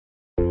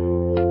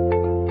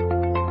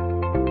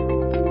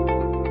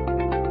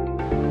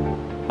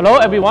Hello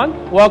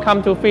everyone,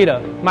 welcome to Feeder.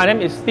 My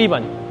name is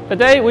Steven.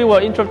 Today we will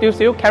introduce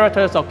you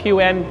characters of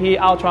QMP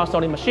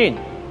ultrasonic machine.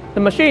 The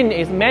machine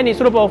is mainly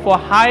suitable for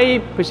high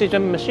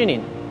precision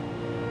machining.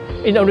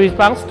 In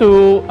response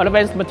to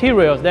advanced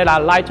materials that are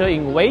lighter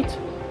in weight,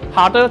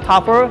 harder,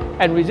 tougher,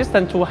 and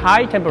resistant to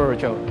high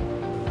temperature.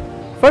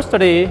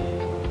 Firstly,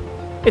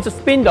 its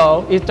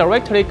spindle is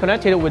directly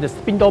connected with the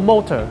spindle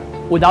motor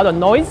without a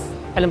noise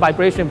and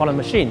vibration from the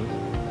machine.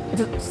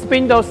 Its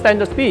spindle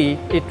standard speed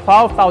is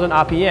 12,000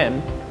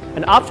 RPM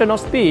and optional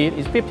speed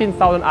is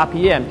 15,000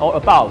 RPM or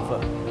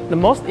above. The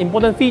most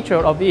important feature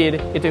of it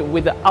is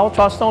with the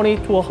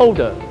ultrasonic tool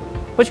holder,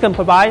 which can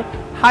provide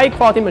high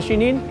quality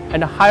machining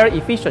and higher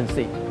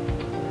efficiency.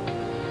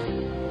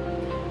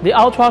 The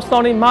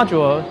ultrasonic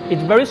module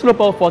is very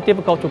suitable for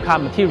difficult to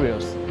cut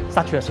materials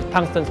such as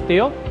tungsten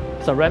steel,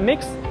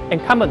 ceramics, and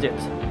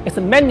composites. It's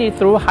mainly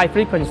through high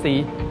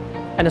frequency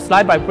and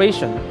slight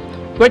vibration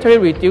greatly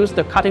reduce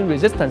the cutting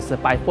resistance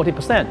by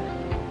 40%.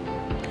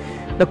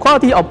 The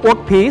quality of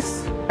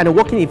workpiece and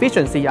working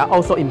efficiency are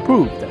also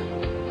improved.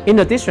 In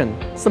addition,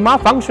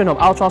 smart function of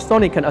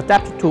ultrasonic can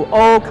adapt to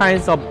all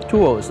kinds of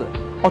tools,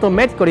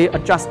 automatically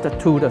adjust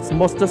to the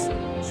most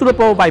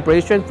suitable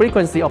vibration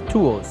frequency of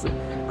tools.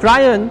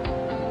 Client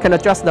can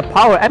adjust the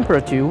power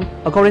amplitude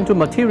according to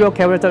material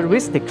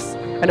characteristics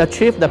and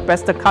achieve the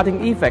best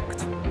cutting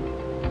effect.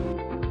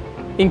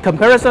 In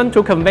comparison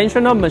to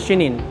conventional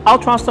machining,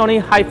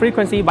 ultrasonic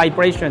high-frequency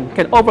vibration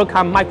can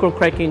overcome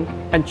micro-cracking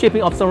and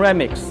chipping of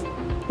ceramics.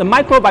 The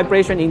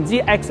micro-vibration in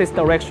Z-axis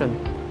direction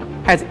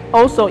has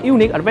also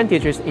unique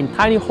advantages in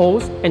tiny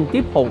holes and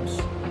deep holes.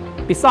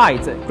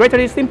 Besides,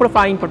 greatly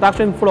simplifying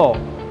production flow,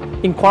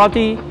 in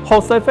quality,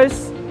 hole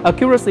surface,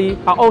 accuracy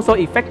are also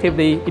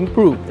effectively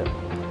improved.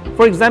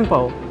 For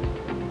example,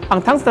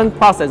 on tungsten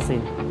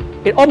processing,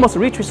 it almost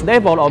reaches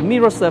level of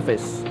mirror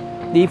surface.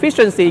 The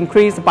efficiency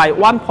increased by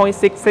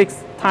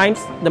 1.66 times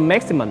the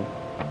maximum.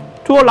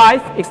 Tool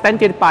life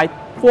extended by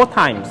 4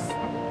 times.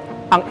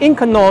 On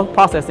Inconel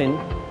processing,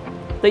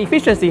 the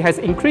efficiency has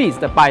increased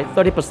by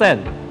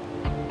 30%.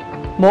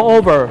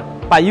 Moreover,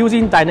 by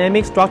using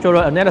dynamic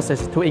structural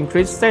analysis to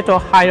increase settle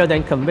higher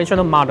than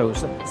conventional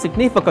models,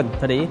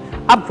 significantly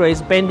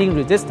upgrades bending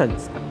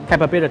resistance,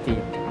 capability,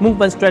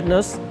 movement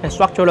straightness, and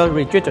structural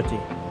rigidity.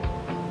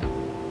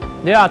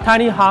 There are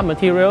tiny hard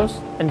materials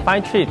and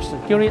fine chips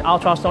during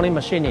ultrasonic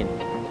machining.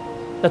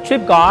 The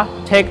chip guard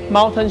takes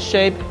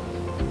mountain-shaped,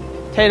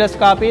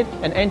 telescopic,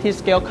 and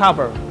anti-scale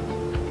cover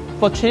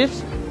for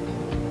chips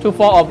to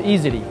fall off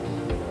easily.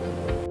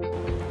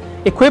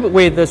 Equipped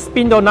with the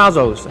spindle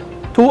nozzles,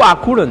 2 are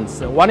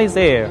coolants, 1 is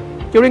air.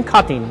 During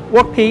cutting,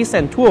 workpiece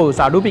and tools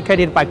are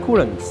lubricated by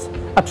coolants,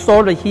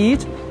 absorb the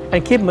heat,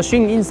 and keep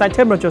machine inside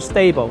temperature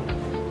stable.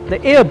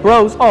 The air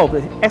blows off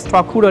the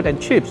extra coolant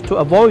and chips to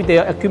avoid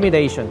their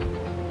accumulation.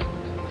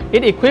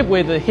 It is equipped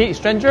with a heat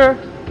exchanger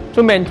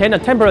to maintain the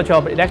temperature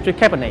of the electric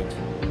cabinet.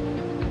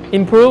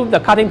 Improve the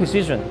cutting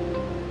precision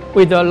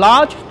with a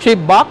large chip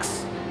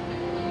box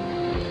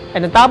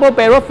and a double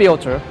barrel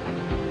filter,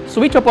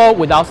 switchable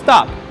without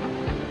stop,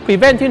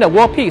 preventing the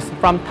workpiece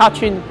from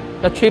touching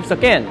the chips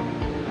again,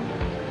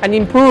 and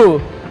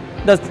improve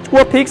the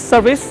workpiece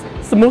surface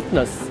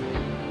smoothness.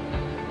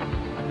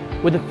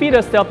 With the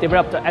Feeder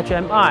self-developed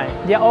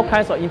HMI, there are all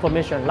kinds of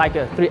information like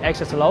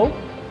 3-axis load,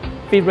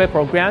 feed rate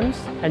programs,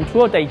 and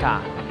tool data,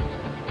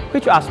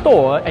 which are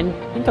stored and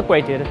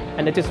integrated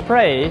and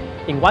displayed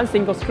in one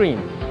single screen,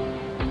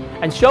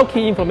 and show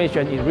key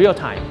information in real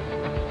time.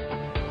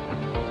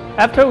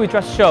 After we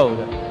just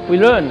showed, we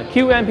learned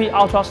QMP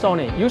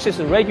ultrasonic uses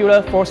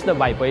regular forced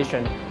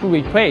vibration to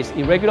replace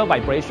irregular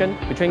vibration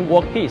between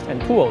workpiece and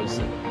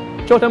tools,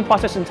 shorten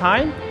processing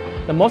time,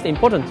 and most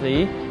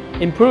importantly,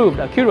 improve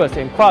the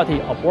accuracy and quality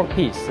of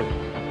workpiece.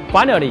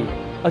 Finally,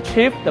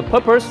 achieve the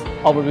purpose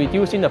of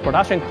reducing the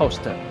production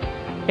cost.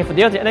 If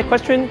there is any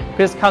question,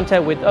 please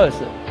contact with us.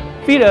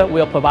 Feeder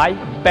will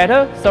provide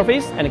better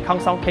service and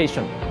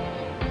consultation.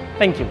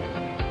 Thank you.